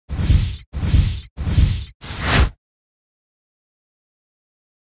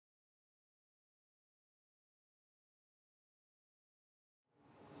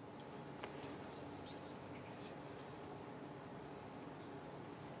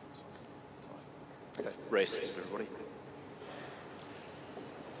Okay, rest, everybody.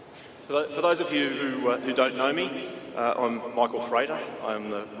 For those of you who don't know me, I'm Michael Frater. I'm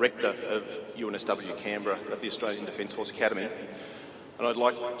the Rector of UNSW Canberra at the Australian Defence Force Academy, and I'd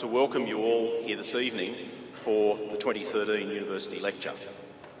like to welcome you all here this evening for the 2013 University Lecture.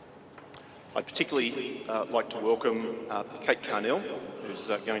 I'd particularly like to welcome Kate Carnell, who's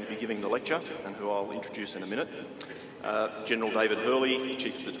going to be giving the lecture and who I'll introduce in a minute, General David Hurley,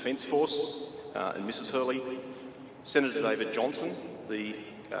 Chief of the Defence Force, and Mrs Hurley, Senator David Johnson, the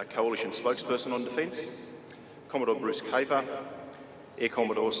Coalition spokesperson on defence, Commodore Bruce Kafer, Air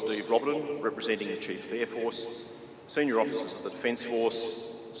Commodore Steve Roberton, representing the Chief of Air Force, senior officers of the Defence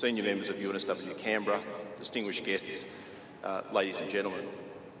Force, senior members of UNSW Canberra, distinguished guests, ladies and gentlemen.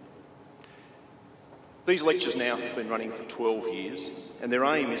 These lectures now have been running for 12 years, and their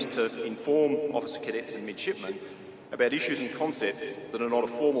aim is to inform officer cadets and midshipmen about issues and concepts that are not a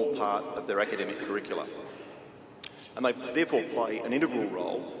formal part of their academic curricula. And they therefore play an integral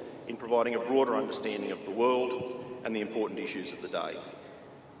role in providing a broader understanding of the world and the important issues of the day.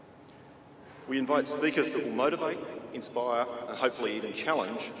 We invite speakers that will motivate, inspire, and hopefully even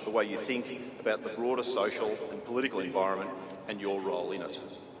challenge the way you think about the broader social and political environment and your role in it.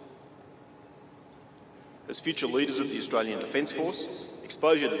 As future leaders of the Australian Defence Force,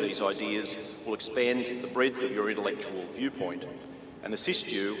 exposure to these ideas will expand the breadth of your intellectual viewpoint and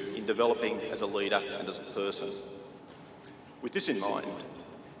assist you in developing as a leader and as a person. With this in mind,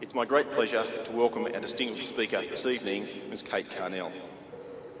 it's my great pleasure to welcome our distinguished speaker this evening, Ms Kate Carnell.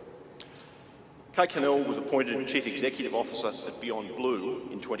 Kate Carnell was appointed Chief Executive Officer at Beyondblue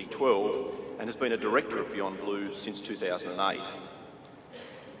in 2012 and has been a Director of Beyondblue since 2008.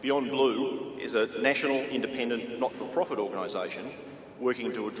 Beyondblue is a national, independent, not-for-profit organisation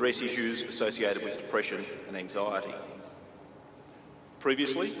working to address issues associated with depression and anxiety.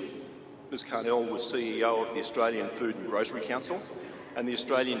 Previously, Ms Carnell was CEO of the Australian Food and Grocery Council and the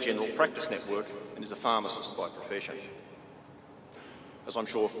Australian General Practice Network and is a pharmacist by profession. As I'm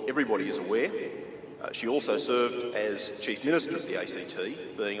sure everybody is aware, she also served as Chief Minister of the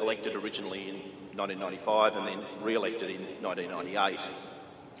ACT, being elected originally in 1995 and then re-elected in 1998.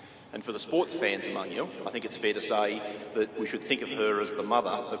 And for the sports fans among you, I think it's fair to say that we should think of her as the mother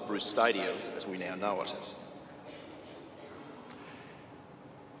of Bruce Stadium as we now know it.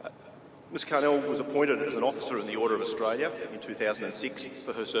 Ms Carnell was appointed as an officer in the Order of Australia in 2006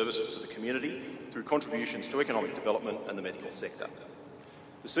 for her services to the community through contributions to economic development and the medical sector.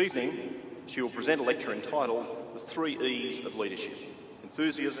 This evening, she will present a lecture entitled The 3 E's of Leadership: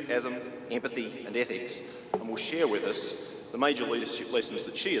 Enthusiasm, Empathy and Ethics, and will share with us the major leadership lessons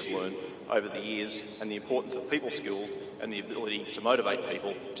that she has learned over the years and the importance of people skills and the ability to motivate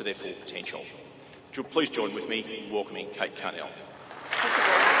people to their full potential. Would you please join with me in welcoming Kate Carnell.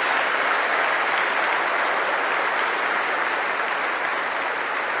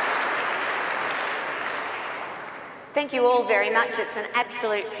 Thank you all very much. It's an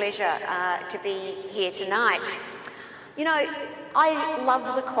absolute pleasure to be here tonight. You know, I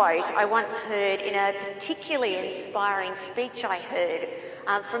love the quote I once heard in a particularly inspiring speech I heard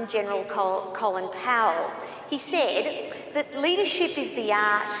from General Colin Powell. He said that leadership is the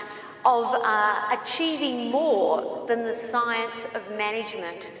art of achieving more than the science of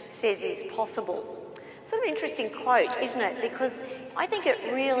management says is possible. Sort of an interesting quote, isn't it? Because I think it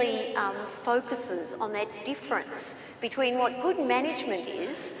really focuses on that difference between what good management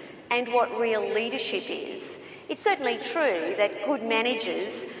is and what real leadership is. It's certainly true that good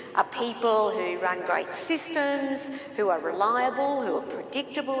managers are people who run great systems, who are reliable, who are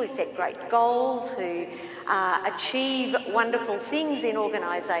predictable, who set great goals, who achieve wonderful things in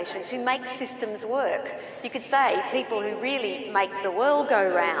organisations, who make systems work. You could say people who really make the world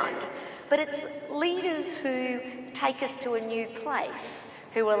go round. But it's leaders who take us to a new place,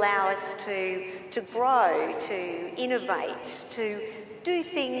 who allow us to grow, to innovate, to do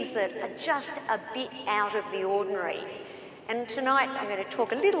things that are just a bit out of the ordinary. And tonight I'm going to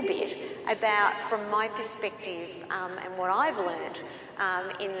talk a little bit about, from my perspective and what I've learned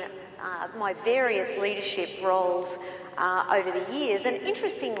in my various leadership roles over the years. And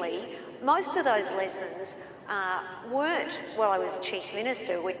interestingly, most of those lessons weren't while I was Chief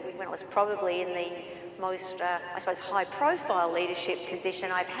Minister, when I was probably in the most, I suppose, high-profile leadership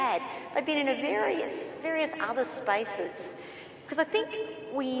position I've had. They've been in various other spaces. Because I think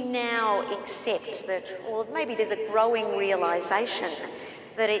we now accept that, or maybe there's a growing realisation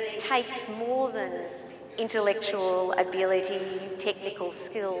that it takes more than intellectual ability, technical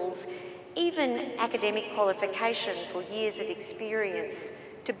skills, even academic qualifications or years of experience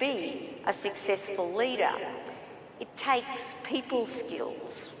to be a successful leader. It takes people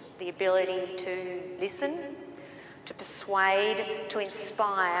skills, the ability to listen, to persuade, to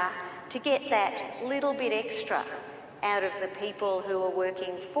inspire, to get that little bit extra out of the people who are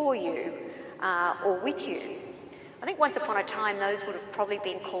working for you or with you. I think once upon a time those would have probably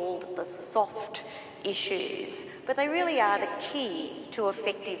been called the soft issues, but they really are the key to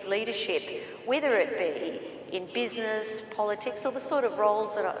effective leadership, whether it be in business, politics, or the sort of role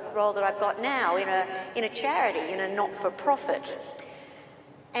that I've got now in a charity, in a not-for-profit.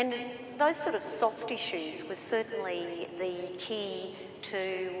 And those sort of soft issues were certainly the key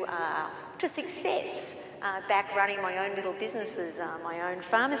to success back running my own little businesses, my own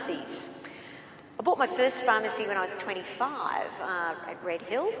pharmacies. I bought my first pharmacy when I was 25 at Red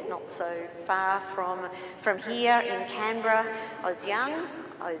Hill, not so far from here in Canberra. I was young,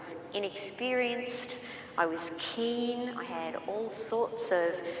 I was inexperienced, I was keen, I had all sorts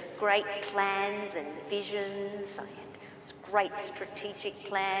of great plans and visions. I had this great strategic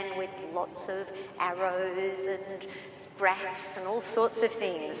plan with lots of arrows and graphs and all sorts of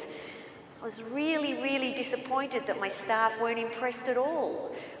things. I was really, really disappointed that my staff weren't impressed at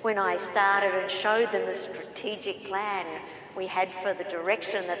all when I started and showed them the strategic plan we had for the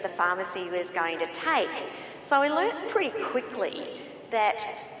direction that the pharmacy was going to take. So I learnt pretty quickly that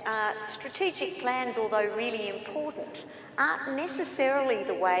strategic plans, although really important, aren't necessarily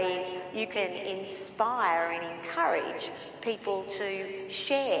the way you can inspire and encourage people to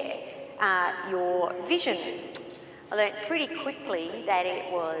share your vision. I learnt pretty quickly that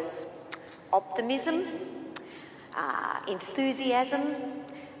it was optimism, enthusiasm,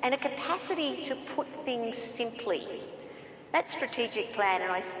 and a capacity to put things simply. That strategic plan,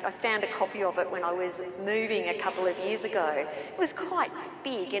 and I found a copy of it when I was moving a couple of years ago, it was quite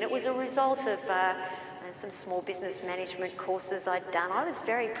big, and it was a result of some small business management courses I'd done. I was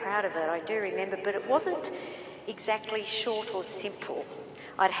very proud of it, I do remember, but it wasn't exactly short or simple,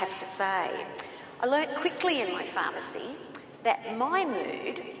 I'd have to say. I learnt quickly in my pharmacy that my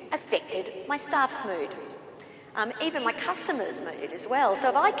mood affected my staff's mood, even my customers' mood as well. So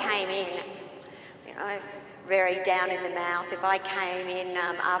if I came in, very down in the mouth, if I came in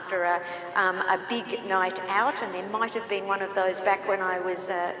after a big night out, and there might have been one of those back when I was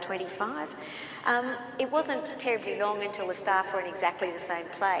 25, it wasn't terribly long until the staff were in exactly the same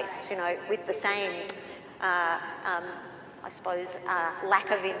place, with the same, I suppose,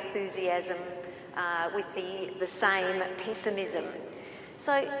 lack of enthusiasm, with the same pessimism.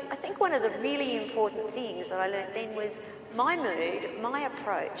 So I think one of the really important things that I learnt then was my mood, my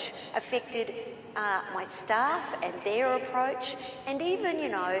approach affected my staff and their approach, and even,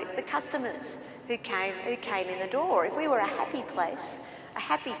 the customers who came in the door. If we were a happy place, a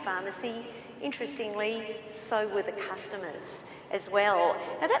happy pharmacy, interestingly, so were the customers as well.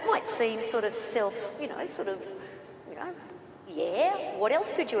 Now that might seem sort of yeah, what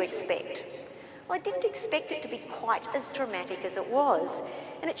else did you expect? Well, I didn't expect it to be quite as dramatic as it was.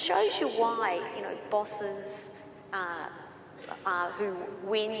 And it shows you why, bosses who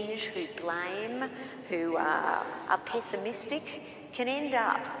whinge, who blame, who are pessimistic can end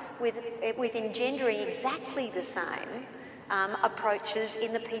up with engendering exactly the same approaches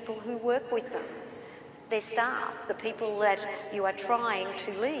in the people who work with them, their staff, the people that you are trying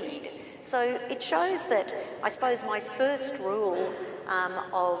to lead. So it shows that, I suppose, my first rule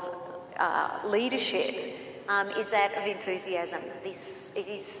of leadership is that of enthusiasm. It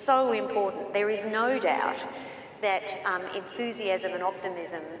is so important. There is no doubt that enthusiasm and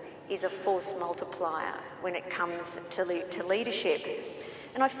optimism is a force multiplier when it comes to leadership.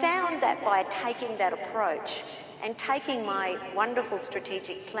 And I found that by taking that approach and taking my wonderful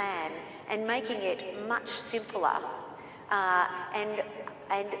strategic plan and making it much simpler and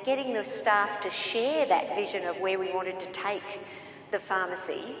getting the staff to share that vision of where we wanted to take the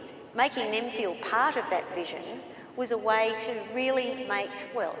pharmacy, making them feel part of that vision was a way to really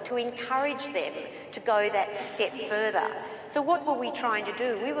to encourage them to go that step further. So what were we trying to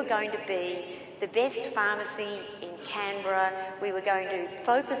do? We were going to be the best pharmacy in Canberra. We were going to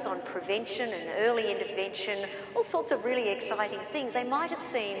focus on prevention and early intervention, all sorts of really exciting things. They might have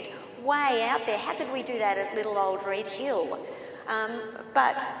seemed way out there. How could we do that at little old Red Hill?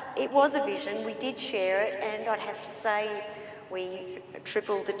 But it was a vision. We did share it, and I'd have to say we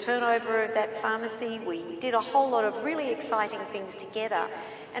tripled the turnover of that pharmacy. We did a whole lot of really exciting things together.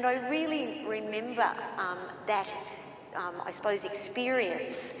 And I really remember that, I suppose,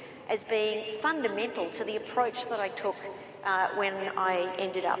 experience as being fundamental to the approach that I took when I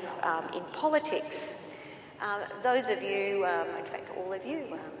ended up in politics. Those of you, in fact all of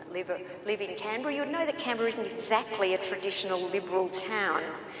you, live in Canberra, you would know that Canberra isn't exactly a traditional Liberal town,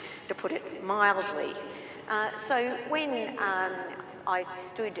 to put it mildly. So when I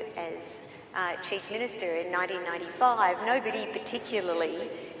stood as Chief Minister in 1995, nobody particularly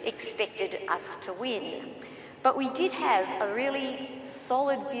expected us to win. But we did have a really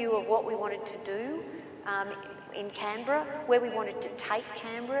solid view of what we wanted to do in Canberra, where we wanted to take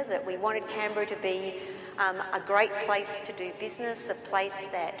Canberra, that we wanted Canberra to be a great place to do business, a place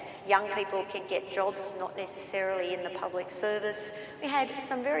that young people can get jobs, not necessarily in the public service. We had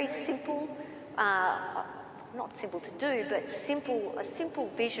some very simple, not simple to do, but a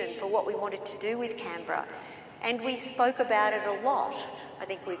simple vision for what we wanted to do with Canberra. And we spoke about it a lot. I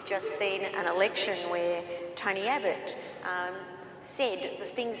think we've just seen an election where Tony Abbott said the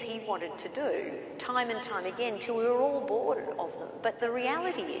things he wanted to do time and time again till we were all bored of them. But the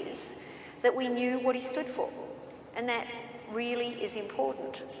reality is that we knew what he stood for, and that really is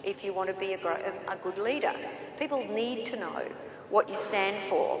important if you want to be a good leader. People need to know what you stand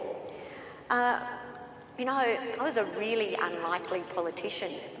for. You know, I was a really unlikely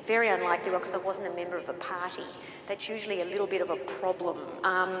politician, very unlikely because I wasn't a member of a party. That's usually a little bit of a problem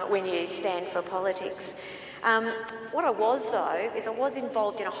when you stand for politics. What I was, though, is I was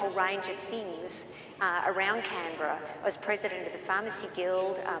involved in a whole range of things around Canberra. I was president of the Pharmacy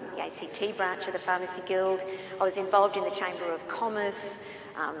Guild, the ACT branch of the Pharmacy Guild. I was involved in the Chamber of Commerce,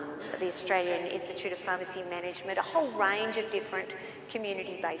 the Australian Institute of Pharmacy Management, a whole range of different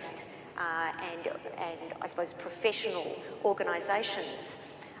community-based and I suppose professional organisations.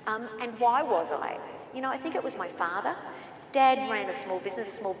 And why was I? You know, I think it was my father. Dad ran a small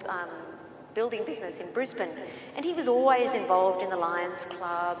building business in Brisbane, and he was always involved in the Lions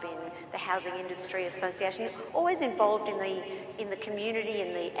Club, in the Housing Industry Association, always involved in the community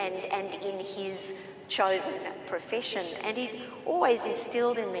and in his chosen profession. And he always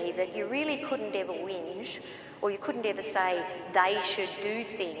instilled in me that you really couldn't ever whinge, or you couldn't ever say they should do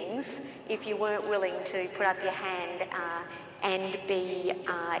things if you weren't willing to put up your hand and be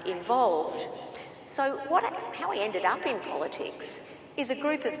involved. So how I ended up in politics is a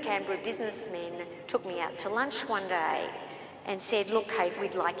group of Canberra businessmen took me out to lunch one day and said, look, Kate,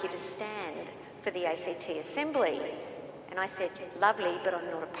 we'd like you to stand for the ACT Assembly. And I said, lovely, but I'm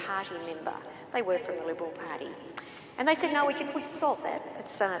not a party member. They were from the Liberal Party. And they said, no, we can solve that.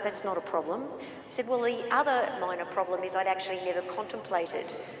 That's not a problem. I said, well, the other minor problem is I'd actually never contemplated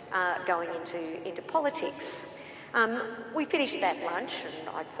going into politics. We finished that lunch and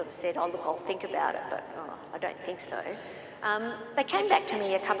I'd sort of said, oh, look, I'll think about it, but I don't think so. They came back to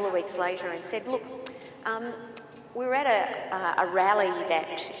me a couple of weeks later and said, look, we were at a rally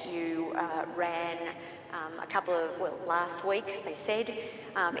that you ran last week, they said.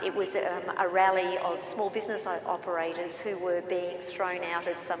 It was a rally of small business operators who were being thrown out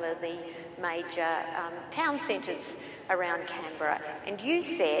of some of the major town centres around Canberra. And you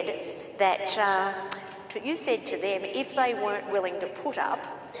said that, you said to them, if they weren't willing to put up,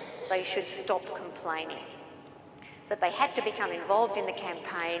 they should stop complaining. That they had to become involved in the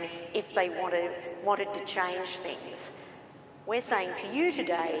campaign if they wanted to change things. We're saying to you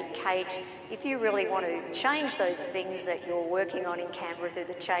today, Kate, if you really want to change those things that you're working on in Canberra through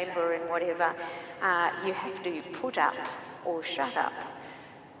the Chamber and whatever, you have to put up or shut up.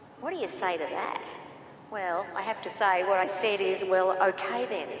 What do you say to that? Well, I have to say what I said is, well, okay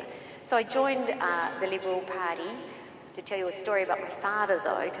then. So I joined the Liberal Party. To tell you a story about my father,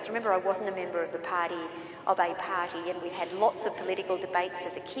 though, because remember I wasn't a member of a party, and we'd had lots of political debates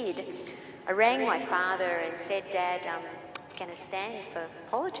as a kid. I rang my father and said, Dad, can I stand for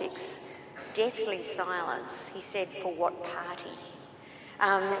politics? Deathly silence. He said, for what party?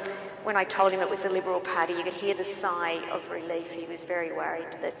 When I told him it was the Liberal Party, you could hear the sigh of relief. He was very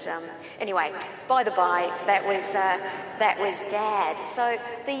worried that... anyway, by the by, that was Dad. So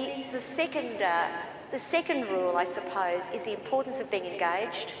the second rule, I suppose, is the importance of being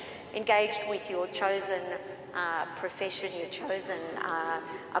engaged with your chosen profession, your chosen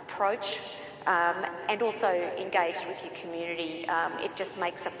approach, and also engaged with your community. It just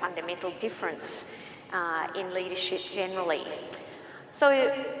makes a fundamental difference in leadership generally. So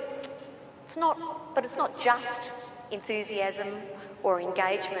it's not just enthusiasm or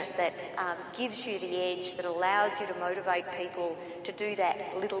engagement that gives you the edge, that allows you to motivate people to do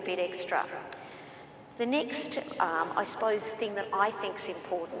that little bit extra. The next, I suppose, thing that I think is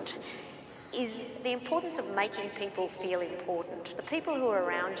important is the importance of making people feel important, the people who are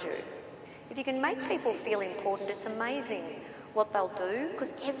around you. If you can make people feel important, it's amazing what they'll do,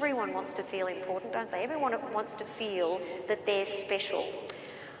 because everyone wants to feel important, don't they? Everyone wants to feel that they're special.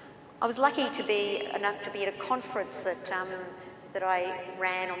 I was lucky enough to be at a conference that I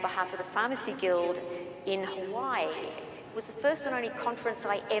ran on behalf of the Pharmacy Guild in Hawaii. It was the first and only conference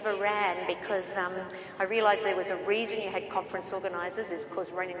I ever ran because I realised there was a reason you had conference organisers, is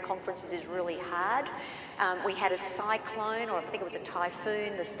because running conferences is really hard. We had a cyclone, or I think it was a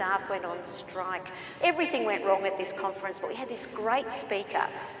typhoon, the staff went on strike. Everything went wrong at this conference, but we had this great speaker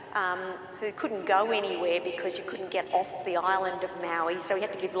who couldn't go anywhere because you couldn't get off the island of Maui, so he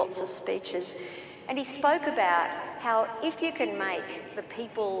had to give lots of speeches. And he spoke about how if you can make the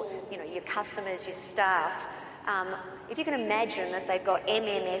people, you know, your customers, your staff, if you can imagine that they've got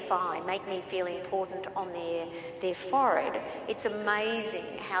MMFI, make me feel important, on their forehead, it's amazing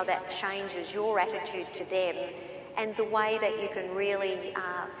how that changes your attitude to them and the way that you can really,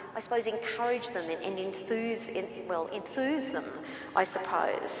 I suppose, encourage them and enthuse them, I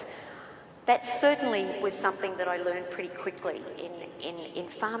suppose. That certainly was something that I learned pretty quickly in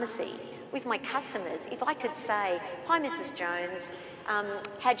pharmacy. With my customers, if I could say, "Hi, Mrs. Jones,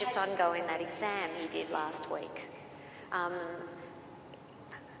 how'd your son go in that exam he did last week?"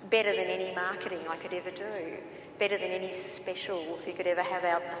 Better than any marketing I could ever do, better than any specials you could ever have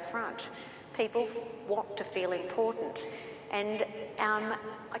out the front. People want to feel important. And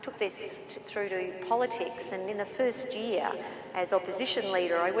I took this through to politics, and in the first year as opposition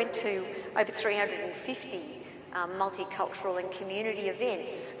leader, I went to over 350 multicultural and community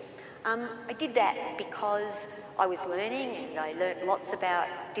events. I did that because I was learning, and I learnt lots about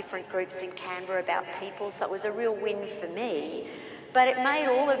different groups in Canberra, about people, so it was a real win for me. But it made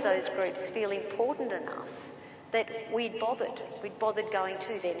all of those groups feel important enough that we'd bothered. We'd bothered going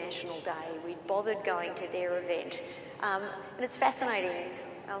to their National Day, we'd bothered going to their event. And it's fascinating,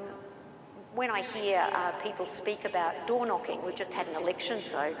 when I hear people speak about door knocking, we've just had an election,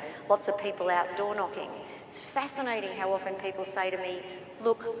 so lots of people out door knocking. It's fascinating how often people say to me,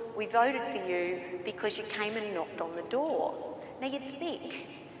 "Look, we voted for you because you came and knocked on the door." Now you'd think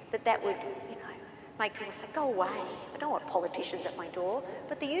that that would, you know, make people say, "Go away, I don't want politicians at my door."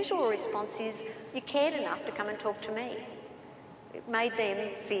 But the usual response is, "You cared enough to come and talk to me." It made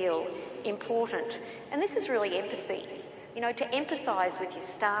them feel important. And this is really empathy. You know, to empathise with your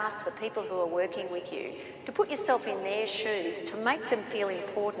staff, the people who are working with you, to put yourself in their shoes, to make them feel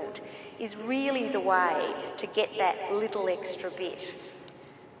important, is really the way to get that little extra bit.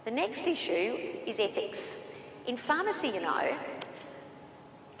 The next issue is ethics. In pharmacy, you know,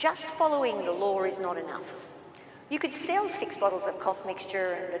 just following the law is not enough. You could sell 6 bottles of cough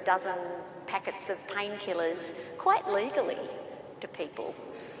mixture and a dozen packets of painkillers quite legally to people,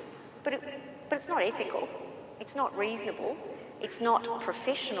 but it's not ethical, it's not reasonable, it's not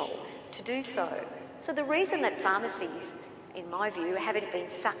professional to do so. So the reason that pharmacies, in my view, haven't been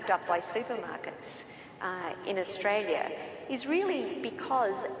sucked up by supermarkets in Australia is really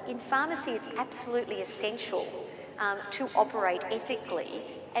because in pharmacy it's absolutely essential to operate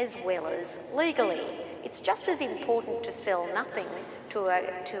ethically as well as legally. It's just as important to sell nothing to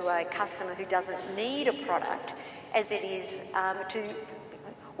a customer who doesn't need a product as it is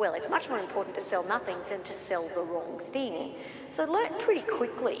it's much more important to sell nothing than to sell the wrong thing. So I learned pretty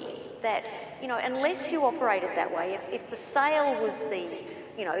quickly that, you know, unless you operated that way, if the sale was the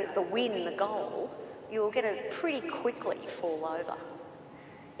win, the goal, you were going to pretty quickly fall over.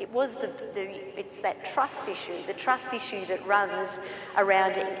 It was it's that trust issue, the trust issue that runs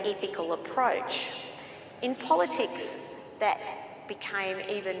around an ethical approach. In politics, that became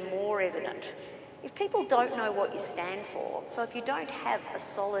even more evident. If people don't know what you stand for, so if you don't have a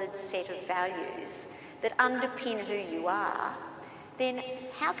solid set of values that underpin who you are, then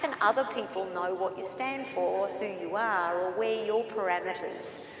how can other people know what you stand for, who you are, or where your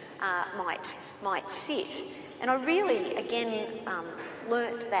parameters might sit? And I really, again,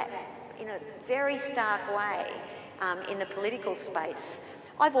 learnt that in a very stark way in the political space.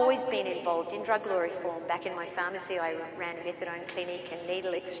 I've always been involved in drug law reform. Back in my pharmacy, I ran a methadone clinic and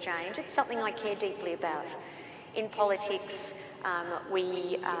needle exchange. It's something I care deeply about. In politics,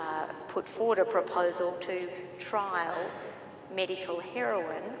 we put forward a proposal to trial medical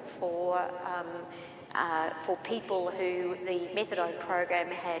heroin for people who the methadone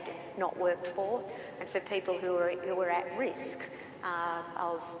program had not worked for, and for people who were at risk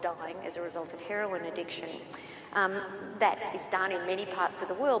of dying as a result of heroin addiction. That is done in many parts of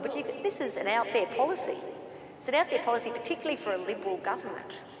the world, but this is an out-there policy. It's an out-there policy, particularly for a Liberal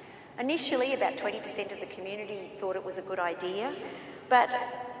government. Initially, about 20% of the community thought it was a good idea, but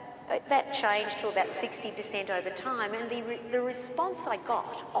that changed to about 60% over time, and the response I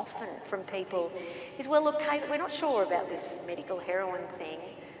got often from people is, "Well, look, Kate, we're not sure about this medical heroin thing,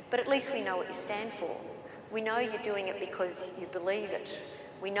 but at least we know what you stand for. We know you're doing it because you believe it.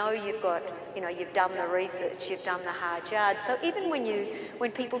 We know you've done the research, you've done the hard yards." So even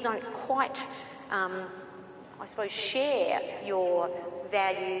when people don't quite I suppose, share your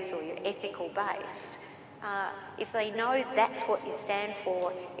values or your ethical base, if they know that's what you stand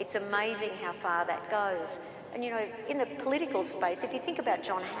for, it's amazing how far that goes. And, you know, in the political space, if you think about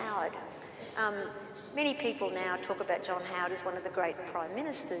John Howard, many people now talk about John Howard as one of the great prime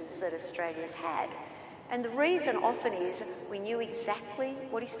ministers that Australia's had. And the reason often is we knew exactly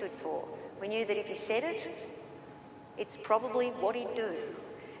what he stood for. We knew that if he said it, it's probably what he'd do.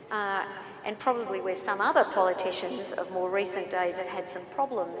 And probably where some other politicians of more recent days have had some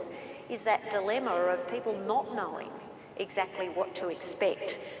problems is that dilemma of people not knowing exactly what to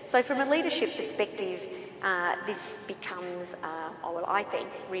expect. So from a leadership perspective, this becomes, well, I think,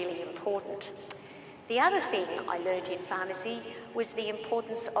 really important. The other thing I learned in pharmacy was the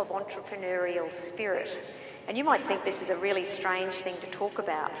importance of entrepreneurial spirit. And you might think this is a really strange thing to talk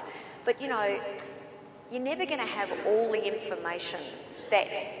about, but you know, you're never going to have all the information that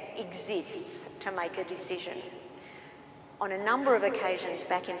exists to make a decision. On a number of occasions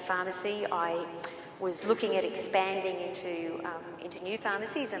back in pharmacy, I was looking at expanding into new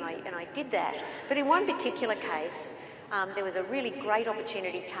pharmacies, and I did that. But in one particular case, there was a really great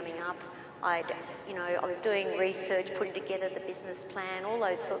opportunity coming up. I was doing research, putting together the business plan, all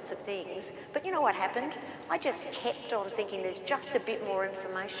those sorts of things. But you know what happened? I just kept on thinking there's just a bit more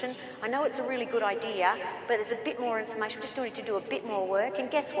information. I know it's a really good idea, but there's a bit more information. We just need to do a bit more work.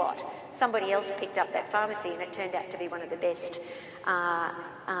 And guess what? Somebody else picked up that pharmacy, and it turned out to be one of the best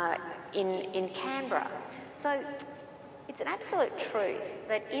in Canberra. So it's an absolute truth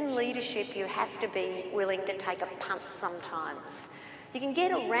that in leadership you have to be willing to take a punt sometimes. You can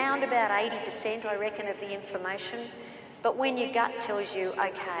get around about 80%, I reckon, of the information, but when your gut tells you,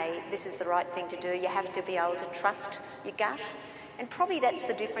 okay, this is the right thing to do, you have to be able to trust your gut. And probably that's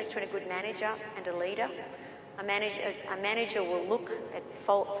the difference between a good manager and a leader. A manager will look at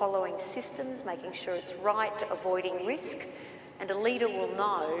following systems, making sure it's right, avoiding risk, and a leader will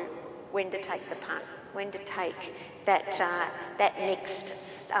know when to take the punt, when to take that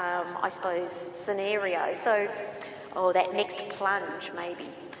next, I suppose, scenario. Or that next plunge, maybe.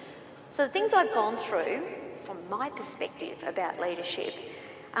 So the things I've gone through, from my perspective about leadership,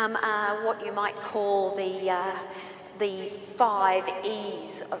 are what you might call the 5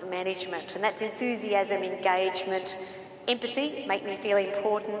 E's of management, and that's enthusiasm, engagement, empathy, make me feel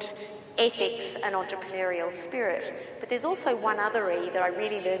important, ethics, and entrepreneurial spirit. But there's also one other E that I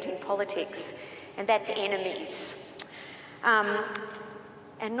really learned in politics, and that's enemies.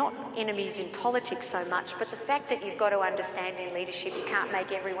 And not enemies in politics so much, but the fact that you've got to understand in leadership you can't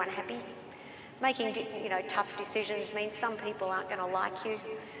make everyone happy. Making tough decisions means some people aren't going to like you.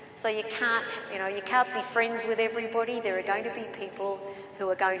 So you can't be friends with everybody. There are going to be people who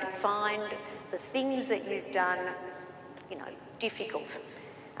are going to find the things that you've done, difficult.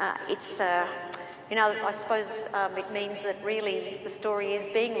 I suppose it means that really the story is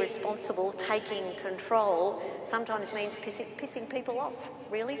being responsible, taking control, sometimes means pissing people off,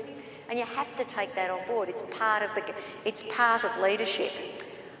 really. And you have to take that on board. It's part of leadership.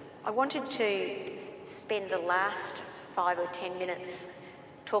 I wanted to spend the last 5 or 10 minutes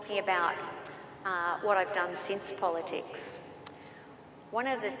talking about what I've done since politics. One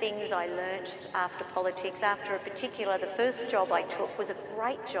of the things I learnt after politics, the first job I took was a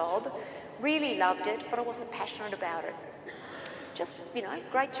great job, really loved it, but I wasn't passionate about it. Just,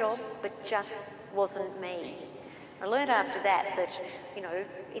 great job, but just wasn't me. I learnt after that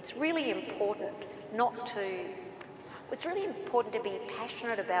it's really important to be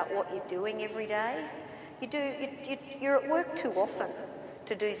passionate about what you're doing every day. You're at work too often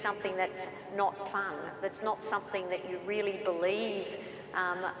to do something that's not fun, that's not something that you really believe,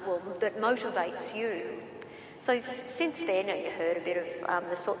 that motivates you. So since then, and you heard a bit of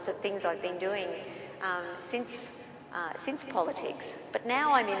the sorts of things I've been doing since politics, but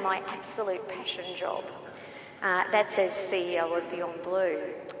now I'm in my absolute passion job. That's as CEO of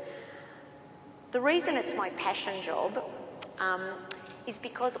Beyondblue. The reason it's my passion job is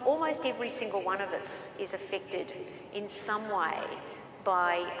because almost every single one of us is affected in some way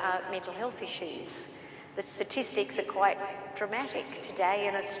by mental health issues. The statistics are quite dramatic. Today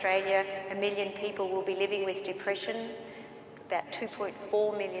in Australia, 1 million people will be living with depression, about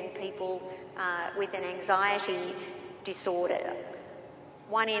 2.4 million people with an anxiety disorder.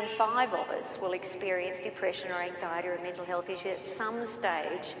 1 in 5 of us will experience depression or anxiety or a mental health issue at some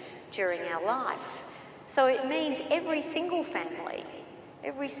stage during our life. So it means every single family,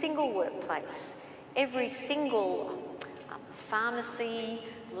 every single workplace, every single pharmacy,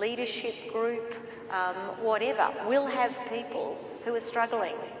 leadership group, whatever, will have people who are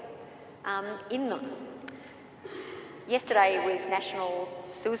struggling in them. Yesterday was International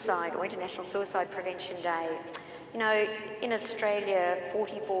Suicide Prevention Day. You know, in Australia,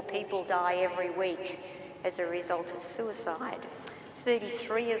 44 people die every week as a result of suicide.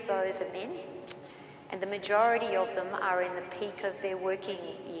 33 of those are men, and the majority of them are in the peak of their working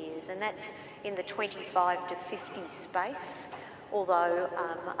years, and that's in the 25 to 50 space, although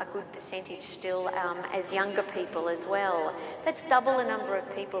a good percentage still as younger people as well. That's double the number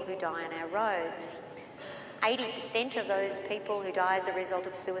of people who die on our roads. 80% of those people who die as a result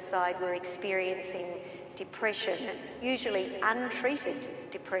of suicide were experiencing depression, usually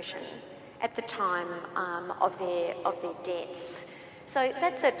untreated depression, at the time of their deaths. So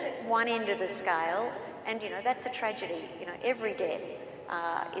that's at one end of the scale, and you know, that's a tragedy. You know, every death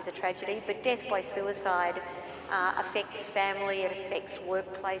is a tragedy, but death by suicide affects family, it affects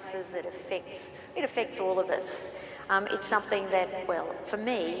workplaces, it affects all of us. It's something that, well, for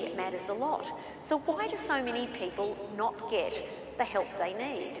me, matters a lot. So why do so many people not get the help they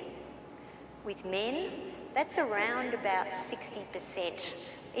need? With men, that's around about 60%,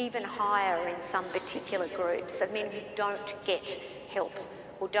 even higher in some particular groups, of men who don't get help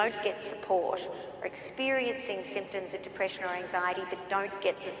or don't get support, or experiencing symptoms of depression or anxiety but don't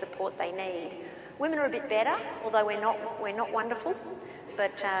get the support they need. Women are a bit better, although we're not wonderful,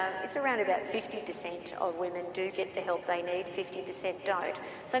 but it's around about 50% of women do get the help they need, 50% don't.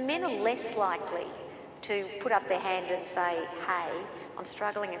 So men are less likely to put up their hand and say, hey, I'm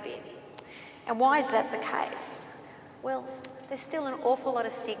struggling a bit. And why is that the case? Well, there's still an awful lot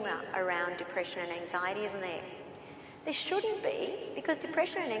of stigma around depression and anxiety, isn't there? There shouldn't be, because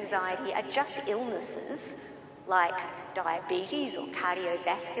depression and anxiety are just illnesses like diabetes or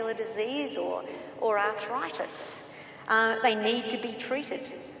cardiovascular disease or arthritis. They need to be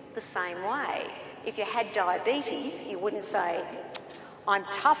treated the same way. If you had diabetes, you wouldn't say, I'm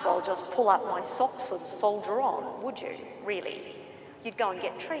tough, I'll just pull up my socks and soldier on, would you, really? You'd go and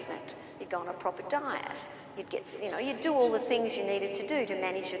get treatment. You'd go on a proper diet. You'd do all the things you needed to do to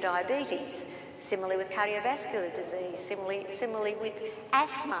manage your diabetes. Similarly with cardiovascular disease, similarly with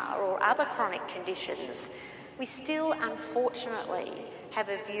asthma or other chronic conditions. We still, unfortunately, have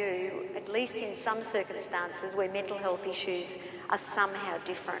a view, at least in some circumstances, where mental health issues are somehow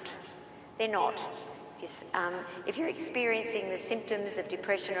different. They're not. If you're experiencing the symptoms of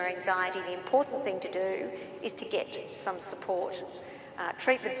depression or anxiety, the important thing to do is to get some support.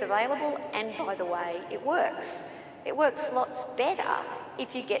 Treatment's available, and by the way, it works. It works lots better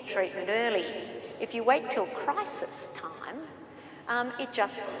if you get treatment early. If you wait till crisis time, it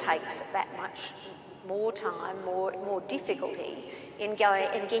just takes that much more time, more difficulty in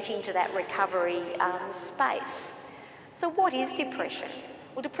getting to that recovery space. So what is depression?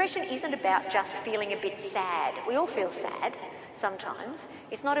 Well, depression isn't about just feeling a bit sad. We all feel sad sometimes.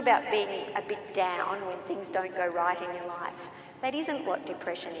 It's not about being a bit down when things don't go right in your life. That isn't what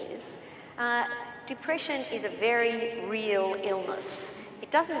depression is. Depression is a very real illness.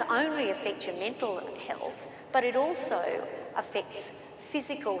 It doesn't only affect your mental health, but it also affects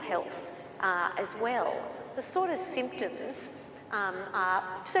physical health as well. The sort of symptoms are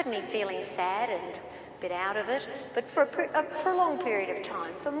certainly feeling sad and a bit out of it, but for a prolonged period of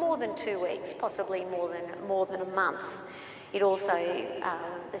time, for more than 2 weeks, possibly more than a month. It also,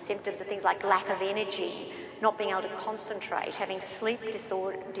 the symptoms are things like lack of energy, not being able to concentrate, having sleep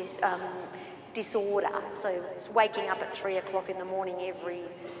disorder, so waking up at 3 o'clock in the morning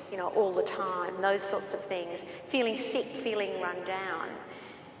all the time, those sorts of things, feeling sick, feeling run down.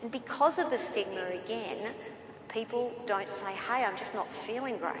 And because of the stigma again, people don't say, hey, I'm just not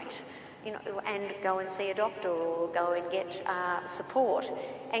feeling great, and go and see a doctor or go and get support.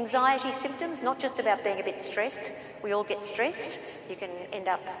 Anxiety symptoms, not just about being a bit stressed. We all get stressed. You can end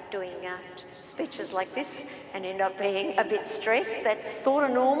up doing speeches like this and end up being a bit stressed. That's sort of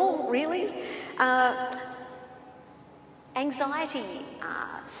normal, really. Anxiety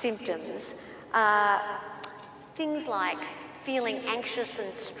symptoms are things like feeling anxious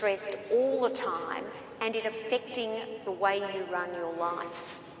and stressed all the time and it affecting the way you run your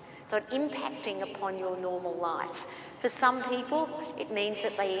life. So it impacting upon your normal life. For some people, it means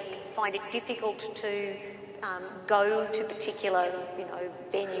that they find it difficult to go to particular,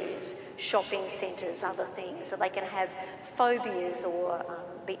 venues, shopping centres, other things. So they can have phobias or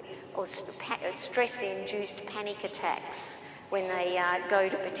stress-induced panic attacks. when they go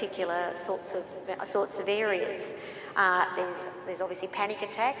to particular sorts of areas. There's obviously panic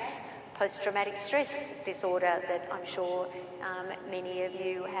attacks, post-traumatic stress disorder that I'm sure many of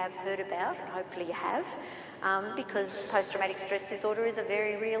you have heard about, and hopefully you have, because post-traumatic stress disorder is a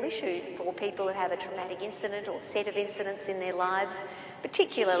very real issue for people who have a traumatic incident or set of incidents in their lives,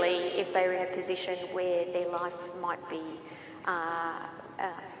 particularly if they're in a position where their life might be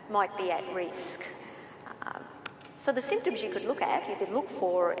at risk. So the symptoms you could look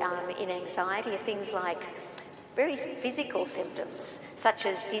for in anxiety are things like very physical symptoms, such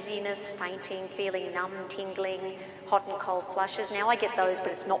as dizziness, fainting, feeling numb, tingling, hot and cold flushes. Now, I get those,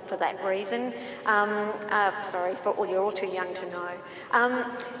 but it's not for that reason. Sorry, you're all too young to know.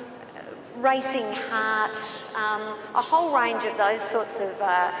 Racing heart, a whole range of those sorts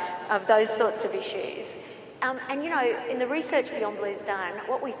of issues. And you know, in the research Beyondblue's done,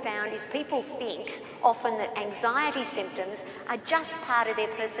 what we found is people think often that anxiety symptoms are just part of their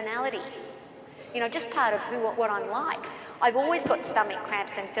personality. You know, just part of what I'm like. I've always got stomach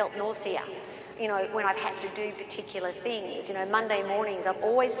cramps and felt nausea, you know, when I've had to do particular things. You know, Monday mornings I've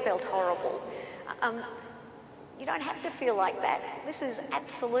always felt horrible. You don't have to feel like that. This is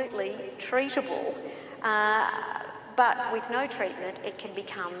absolutely treatable. But with no treatment, it can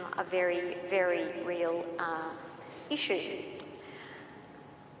become a very, very real issue.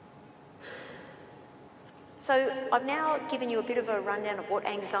 So I've now given you a bit of a rundown of what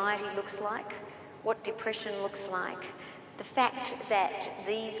anxiety looks like, what depression looks like, the fact that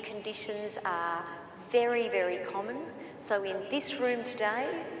these conditions are very, very common. So in this room today,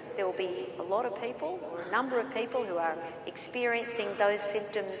 there will be a lot of people, or a number of people, who are experiencing those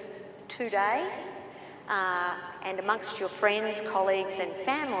symptoms today. And amongst your friends, colleagues and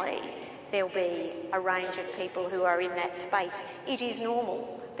family, there'll be a range of people who are in that space. It is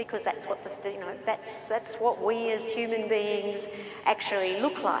normal, because that's what that's what we as human beings actually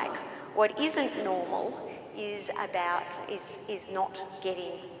look like. What isn't normal is not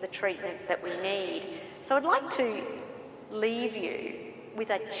getting the treatment that we need. So I'd like to leave you with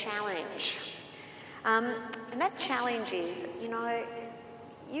a challenge. And that challenge is, you know,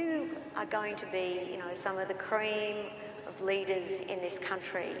 you are going to be, you know, some of the cream of leaders in this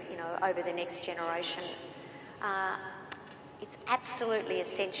country, you know, over the next generation. It's absolutely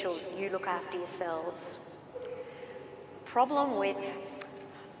essential you look after yourselves. Problem with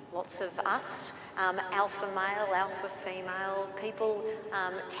lots of us, alpha male, alpha female, people,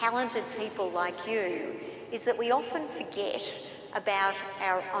 talented people like you, is that we often forget about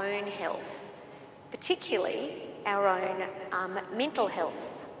our own health, particularly our own mental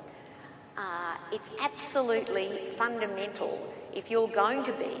health. It's absolutely fundamental, if you're going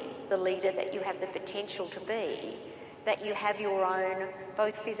to be the leader that you have the potential to be, that you have your own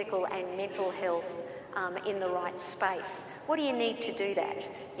both physical and mental health in the right space. What do you need to do that?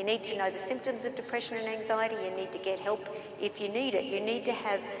 You need to know the symptoms of depression and anxiety. You need to get help if you need it. You need to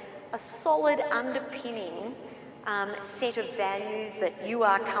have a solid underpinning set of values that you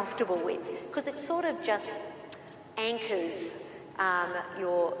are comfortable with, because it sort of just anchors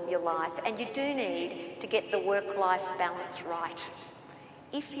your life. And you do need to get the work-life balance right.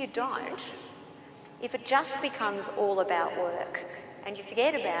 If you don't, if it just becomes all about work and you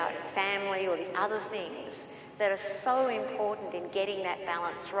forget about family or the other things that are so important in getting that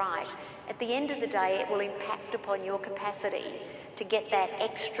balance right, at the end of the day it will impact upon your capacity to get that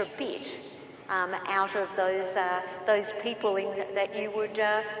extra bit out of those people that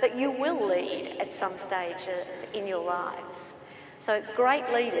you will lead at some stage in your lives. So great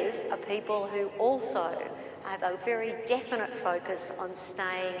leaders are people who also have a very definite focus on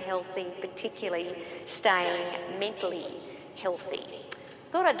staying healthy, particularly staying mentally healthy.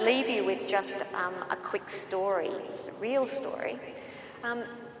 Thought I'd leave you with just a quick story. It's a real story. A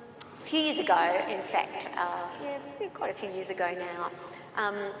few years ago, in fact, quite a few years ago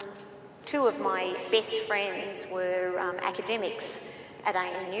now, two of my best friends were academics at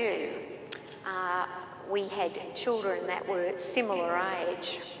ANU. We had children that were similar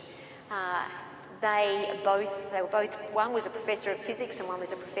age. They were both, one was a professor of physics and one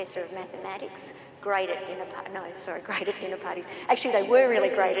was a professor of mathematics. Great at dinner parties. Actually, they were really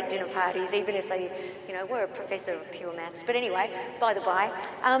great at dinner parties, even if they, you know, were a professor of pure maths. But anyway, by the by,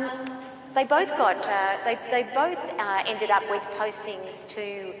 they both ended up with postings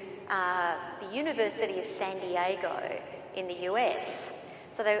to the University of San Diego in the US.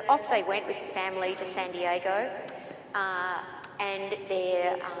 So off they went with the family to San Diego, and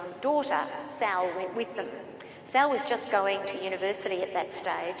their daughter, Sal, went with them. Sal was just going to university at that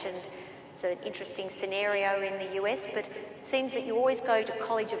stage, and it's an interesting scenario in the US, but it seems that you always go to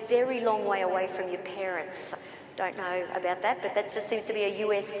college a very long way away from your parents. don't know about that, but that just seems to be a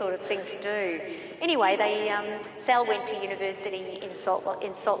US sort of thing to do. Anyway, Sal went to university in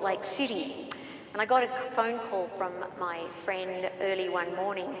Salt Lake City, and I got a phone call from my friend early one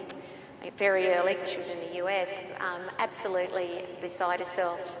morning, very early, because she was in the US, absolutely beside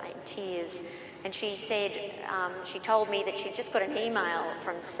herself, in tears. And she said, she told me that she'd just got an email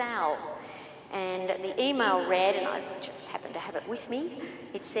from Sal. And the email read, and I just happened to have it with me,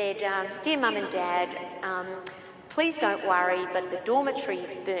 it said, "Dear Mum and Dad, please don't worry, but the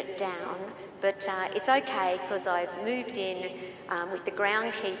dormitory's burnt down, but it's okay because I've moved in with the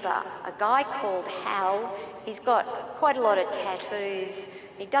groundkeeper, a guy called Hal. He's got quite a lot of tattoos.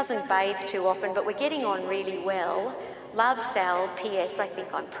 He doesn't bathe too often, but we're getting on really well. Love, Sal. P.S. I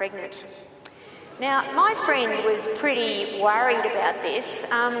think I'm pregnant." Now, my friend was pretty worried about this,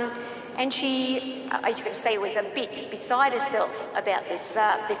 and she, as you can see, was a bit beside herself about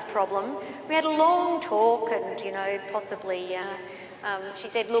this problem. We had a long talk, and, you know, possibly, she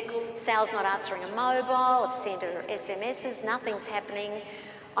said, "Look, Sal's not answering a mobile, I've sent her SMSs, nothing's happening.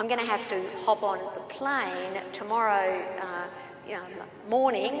 I'm going to have to hop on the plane tomorrow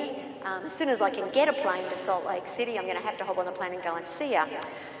morning. As soon as I can get a plane to Salt Lake City, I'm going to have to hop on the plane and go and see her.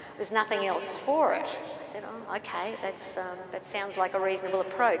 There's nothing else for it." I said, "Oh, okay, that sounds like a reasonable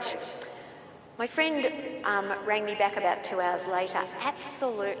approach." My friend rang me back about 2 hours later,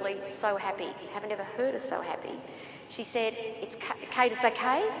 absolutely so happy. Haven't ever heard her so happy. She said, "Kate, it's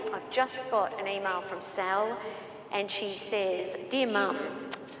okay. I've just got an email from Sal, and she says, 'Dear Mum,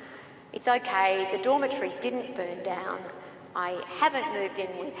 it's okay, the dormitory didn't burn down. I haven't moved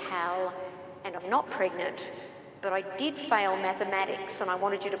in with Hal, and I'm not pregnant, but I did fail mathematics, and I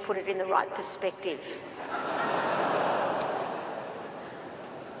wanted you to put it in the right perspective.'"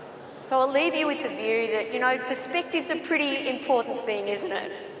 So I'll leave you with the view that, you know, perspective's a pretty important thing, isn't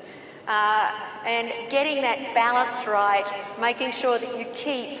it? And getting that balance right, making sure that you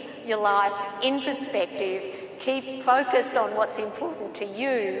keep your life in perspective, keep focused on what's important to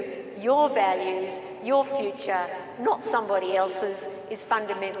you, your values, your future, not somebody else's, is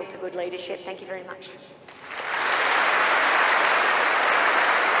fundamental to good leadership. Thank you very much.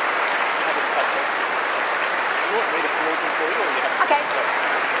 Okay.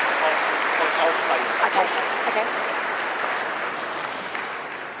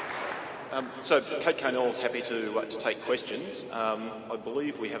 So Kate Carnell's happy to take questions. I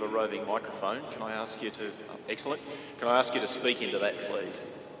believe we have a roving microphone. Can I ask you to... excellent. Can I ask you to speak into that,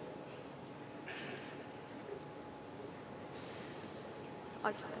 please?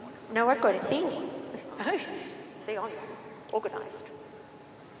 No, I've got a thing. See, I'm organised.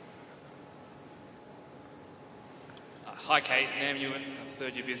 Hi Kate, Nam Ewan, a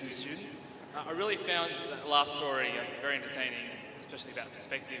third-year business student. I really found that last story very entertaining, especially about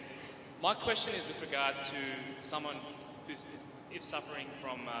perspective. My question is with regards to someone who's suffering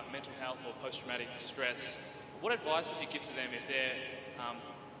from mental health or post-traumatic stress. What advice would you give to them if they're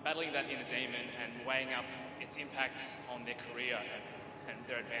battling that inner demon and weighing up its impact on their career and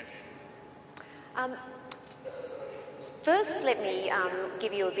their advancement? First, let me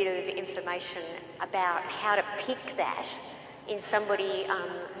give you a bit of information about how to pick that in somebody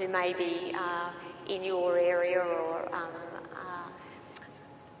who may be in your area, or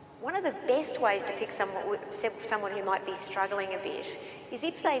one of the best ways to pick someone who might be struggling a bit is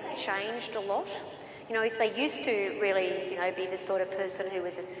if they've changed a lot. You know, if they used to really, you know, be the sort of person who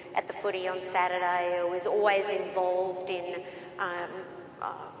was at the footy on Saturday or was always involved in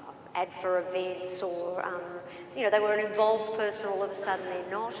ADFA events, or, you know, they were an involved person, all of a sudden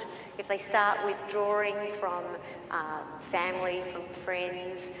they're not. If they start withdrawing from family, from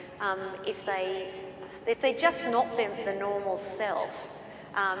friends, if they're just not the normal self,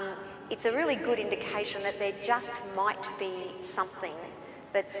 it's a really good indication that there just might be something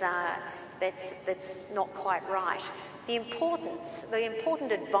that's not quite right. The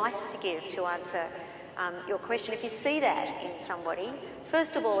important advice to give to answer your question, if you see that in somebody,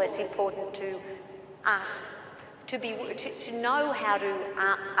 first of all, it's important to ask, to know how to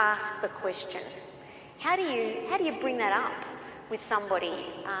ask the question. How do you bring that up with somebody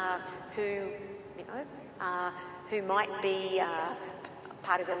who might be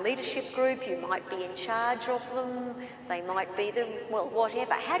part of a leadership group, you might be in charge of them, they might be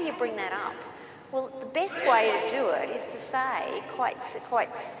whatever. How do you bring that up? Well, the best way to do it is to say, quite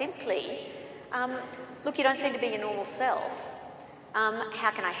simply, look, you don't seem to be your normal self.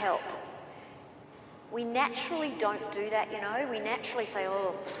 How can I help? We naturally don't do that, you know. We naturally say,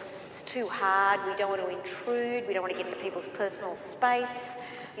 oh, it's too hard, we don't want to intrude, we don't want to get into people's personal space,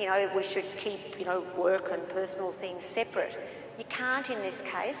 you know, we should keep, you know, work and personal things separate. You can't in this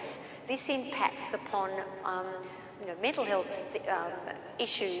case, this impacts upon mental health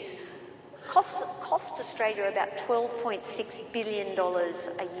issues cost Australia about $12.6 billion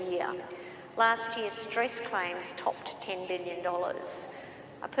a year. Last year, stress claims topped $10 billion.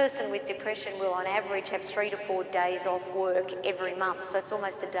 A person with depression will on average have 3 to 4 days off work every month, so it's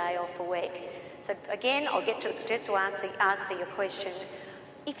almost a day off a week. So again, I'll get to answer your question.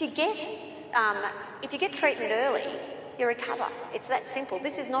 If you get treatment early, you recover. It's that simple.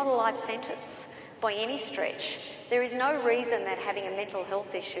 This is not a life sentence by any stretch. There is no reason that having a mental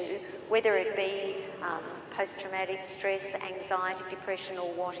health issue, whether it be post-traumatic stress, anxiety, depression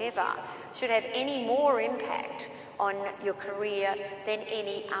or whatever, should have any more impact on your career than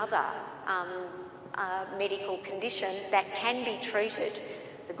any other medical condition that can be treated.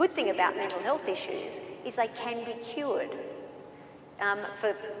 The good thing about mental health issues is they can be cured.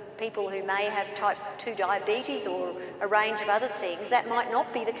 For people who may have type 2 diabetes or a range of other things, that might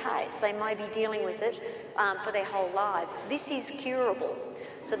not be the case. They may be dealing with it for their whole lives. This is curable.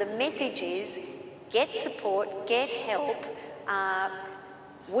 So the message is, get support, get help.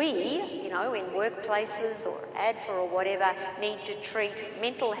 We, in workplaces or ADFA or whatever, need to treat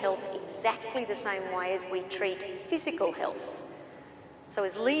mental health exactly the same way as we treat physical health. So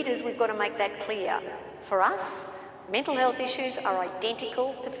as leaders, we've got to make that clear. For us, mental health issues are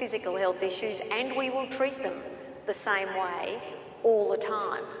identical to physical health issues, and we will treat them the same way all the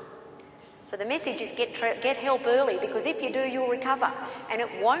time. So the message is get help early, because if you do, you'll recover, and it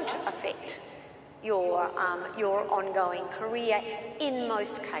won't affect your ongoing career in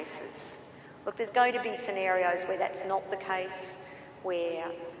most cases. Look, there's going to be scenarios where that's not the case, where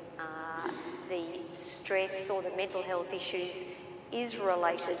the stress or the mental health issues is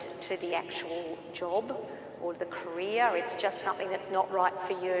related to the actual job or the career. It's just something that's not right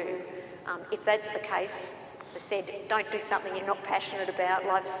for you. If that's the case, as I said, don't do something you're not passionate about.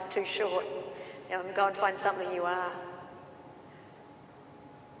 Life's too short. Go and find something you are.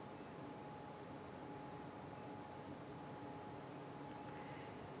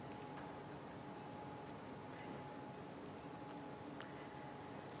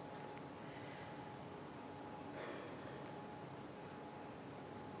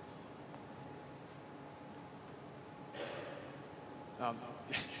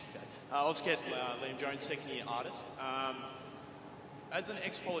 I'll just get Liam Jones, second-year artist. As an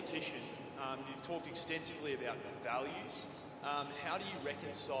ex-politician, you've talked extensively about values. How do you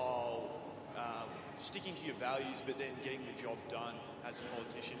reconcile sticking to your values but then getting the job done as a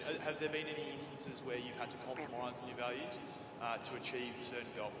politician? Have there been any instances where you've had to compromise on your values to achieve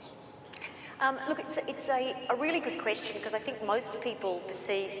certain goals? Look, it's a really good question, because I think most people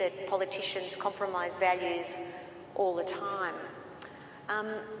perceive that politicians compromise values all the time.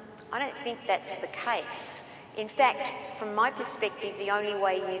 I don't think that's the case. In fact, from my perspective, the only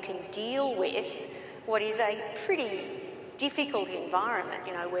way you can deal with what is a pretty difficult environment,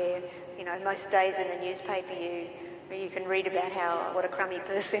 where, most days in the newspaper you can read about what a crummy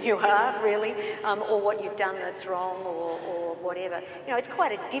person you are, really, or what you've done that's wrong, or whatever. It's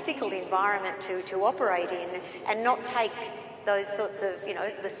quite a difficult environment to operate in and not take those sorts of,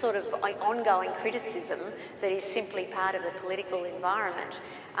 the sort of ongoing criticism that is simply part of the political environment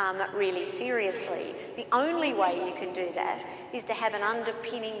really seriously. The only way you can do that is to have an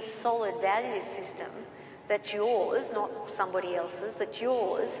underpinning solid values system that's yours, not somebody else's, that's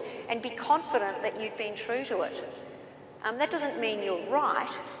yours, and be confident that you've been true to it. That doesn't mean you're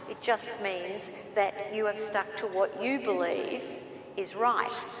right, it just means that you have stuck to what you believe is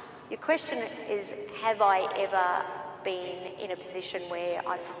right. Your question is, have I ever been in a position where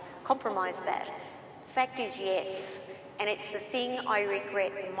I've compromised that? The fact is yes, and it's the thing I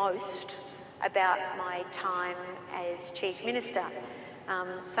regret most about my time as Chief Minister.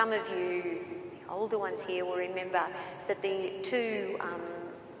 Some of you, the older ones here, will remember that the two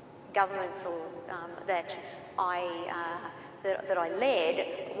governments that I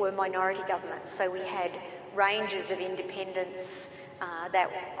led were minority governments, so we had ranges of independence that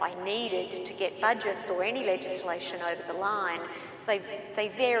I needed to get budgets or any legislation over the line. They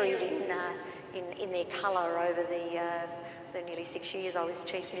varied in their colour over the nearly 6 years I was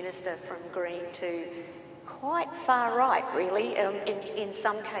Chief Minister, from Green to quite far right, really, in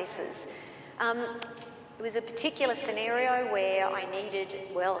some cases. It was a particular scenario where I needed,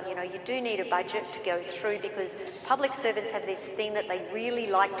 you do need a budget to go through, because public servants have this thing that they really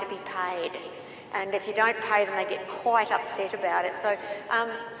like to be paid. And if you don't pay them, they get quite upset about it.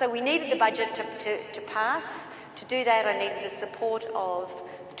 So we needed the budget to pass. To do that, I needed the support of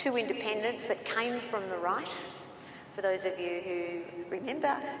two independents that came from the right. For those of you who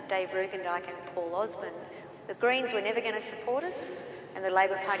remember, Dave Rugendijk and Paul Osborne, The Greens were never going to support us, and the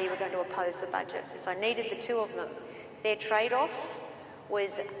Labor Party were going to oppose the budget. So I needed the two of them. Their trade-off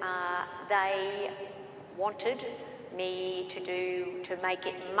was they wanted me to make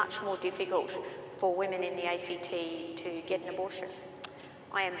it much more difficult for women in the ACT to get an abortion.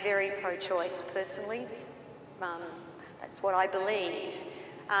 I am very pro-choice personally. That's what I believe.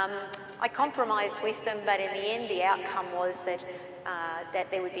 I compromised with them, but in the end the outcome was that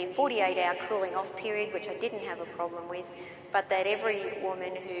there would be a 48-hour cooling off period, which I didn't have a problem with, but that every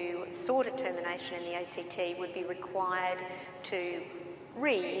woman who sought a termination in the ACT would be required to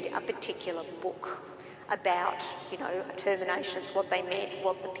read a particular book about, you know, terminations, what they meant,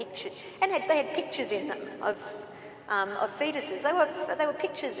 what the picture, and they had pictures in them of fetuses. They were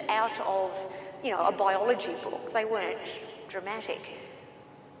pictures out of, you know, a biology book. They weren't dramatic.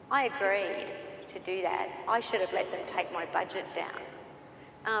 I agreed to do that. I should have let them take my budget down.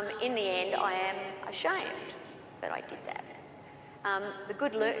 In the end, I am ashamed that I did that.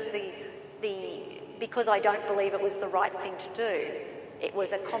 Because I don't believe it was the right thing to do, it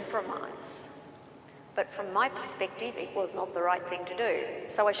was a compromise. But from my perspective, it was not the right thing to do.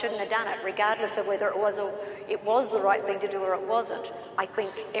 So I shouldn't have done it, regardless of whether it was the right thing to do or it wasn't. I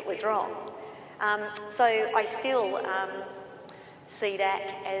think it was wrong. So I still see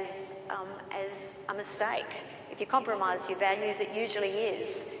that as a mistake. If you compromise your values, it usually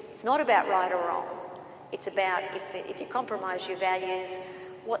is. It's not about right or wrong. It's about if you compromise your values,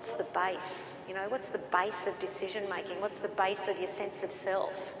 what's the base? You know, what's the base of decision making? What's the base of your sense of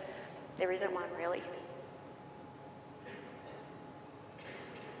self? There isn't one, really.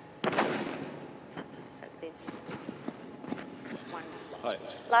 So there's one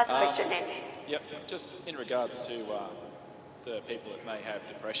last question then. Yep, just in regards to the people that may have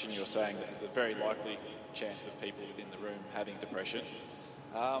depression, you're saying that there's a very likely chance of people within the room having depression.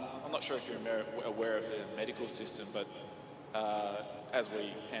 I'm not sure if you're aware of the medical system, but as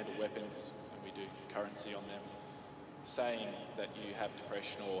we handle weapons and we do currency on them, saying that you have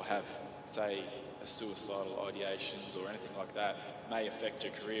depression or have, say, a suicidal ideations or anything like that may affect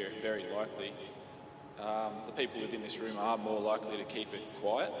your career, very likely. The people within this room are more likely to keep it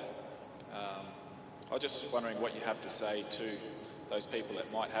quiet. I was just wondering what you have to say to those people that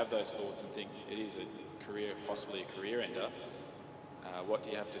might have those thoughts and think it is a career, possibly a career ender. What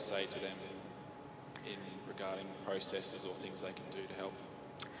do you have to say to them regarding processes or things they can do to help?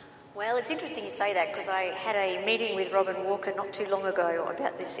 Well, it's interesting you say that because I had a meeting with Robin Walker not too long ago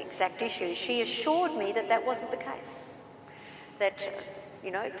about this exact issue. She assured me that that wasn't the case. That,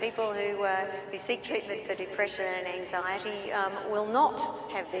 you know, people who seek treatment for depression and anxiety will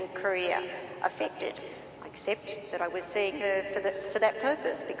not have their career affected. Except that I was seeing her for that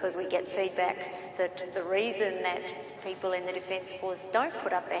purpose, because we get feedback that the reason that people in the Defence Force don't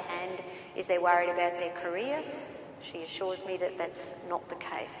put up their hand is they're worried about their career. She assures me that that's not the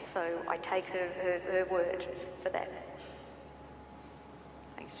case, so I take her word for that.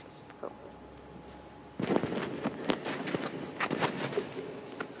 Thanks. Cool.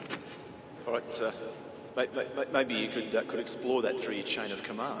 All right, maybe you could explore that through your chain of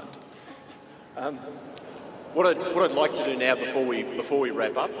command. What I'd like to do now before we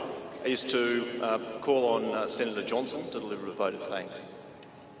wrap up is to call on Senator Johnson to deliver a vote of thanks.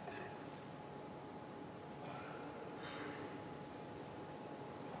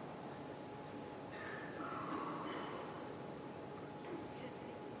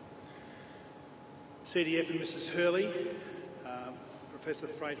 CDF and Mrs Hurley, Professor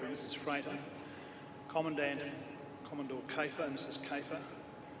Frater and Mrs Frater, Commandant Commodore Kafer and Mrs Kafer,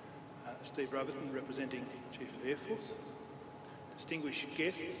 Steve Roberton representing Chief of Air Force, distinguished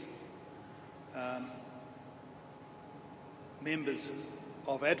guests, members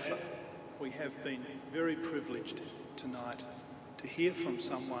of ADFA. We have been very privileged tonight to hear from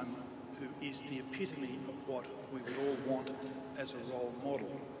someone who is the epitome of what we would all want as a role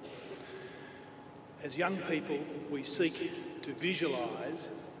model. As young people, we seek to visualise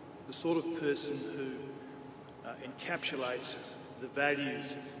the sort of person who encapsulates the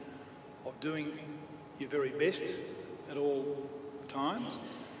values of doing your very best at all times,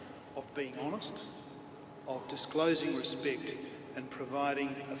 of being honest, of disclosing respect and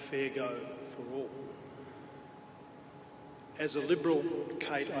providing a fair go for all. As a Liberal,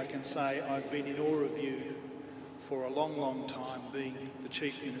 Kate, I can say I've been in awe of you for a long, long time, being the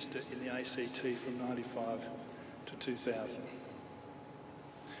Chief Minister in the ACT from 95 to 2000.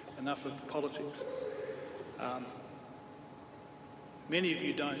 Enough of the politics. Many of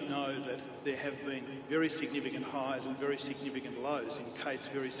you don't know that there have been very significant highs and very significant lows in Kate's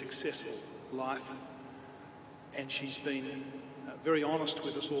very successful life, and she's been very honest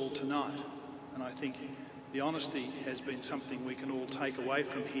with us all tonight, and I think The honesty has been something we can all take away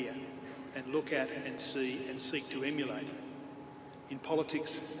from here and look at and see and seek to emulate. In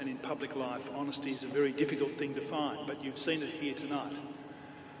politics and in public life, honesty is a very difficult thing to find, but you've seen it here tonight.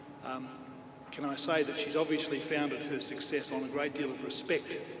 Can I say that she's obviously founded her success on a great deal of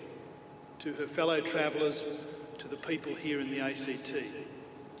respect to her fellow travellers, to the people here in the ACT.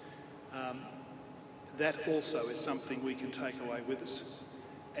 That also is something we can take away with us.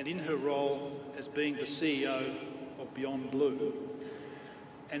 And in her role as being the CEO of Beyondblue,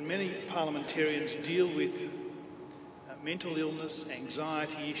 and many parliamentarians deal with mental illness,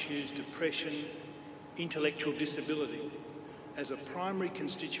 anxiety issues, depression, intellectual disability as a primary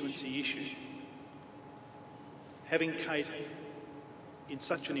constituency issue. Having Kate in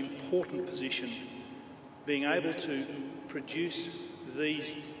such an important position, being able to produce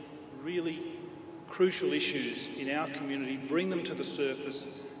these really crucial issues in our community, bring them to the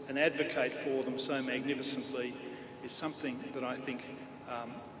surface and advocate for them so magnificently is something that I think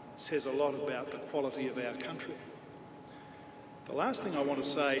says a lot about the quality of our country. The last thing I want to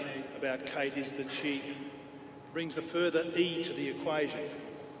say about Kate is that she brings a further E to the equation: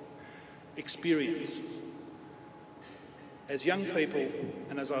 experience. As young people,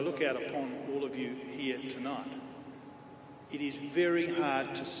 and as I look out upon all of you here tonight, it is very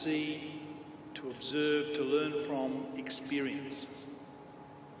hard to see, to observe, to learn from experience.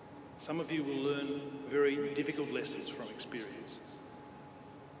 Some of you will learn very difficult lessons from experience.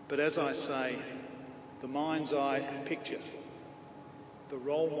 But as I say, the mind's eye picture, the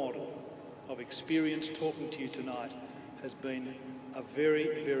role model of experience talking to you tonight has been a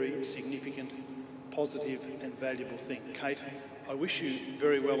very, very significant, positive and valuable thing. Kate, I wish you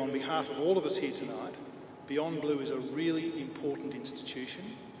very well on behalf of all of us here tonight. Beyondblue is a really important institution.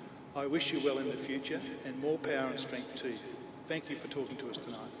 I wish you well in the future and more power and strength to you. Thank you for talking to us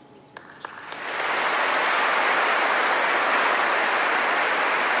tonight.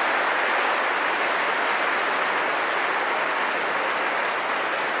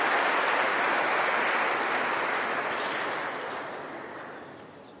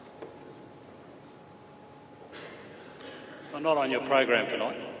 I'm not on your program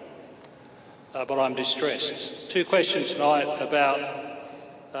tonight, but I'm distressed. Two questions tonight about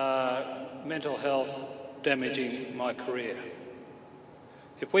mental health damaging my career.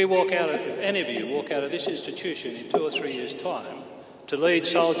 If any of you walk out of this institution in 2 or 3 years' time to lead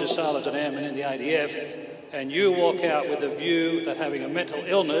soldiers, sailors and airmen in the ADF, and you walk out with the view that having a mental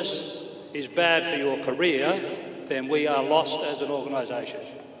illness is bad for your career, then we are lost as an organisation.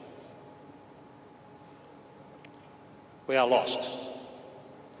 We are lost.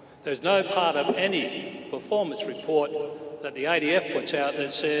 There's no part of any performance report that the ADF puts out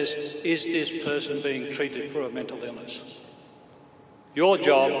that says, is this person being treated for a mental illness? Your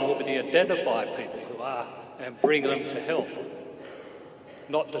job will be to identify people who are and bring them to help,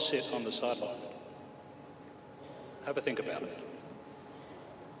 not to sit on the sideline. Have a think about it.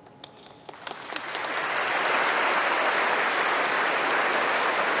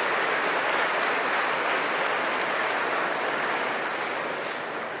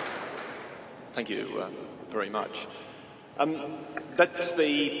 Thank you very much. That's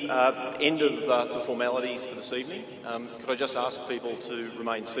the end of the formalities for this evening. Could I just ask people to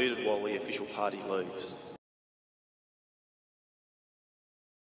remain seated while the official party leaves?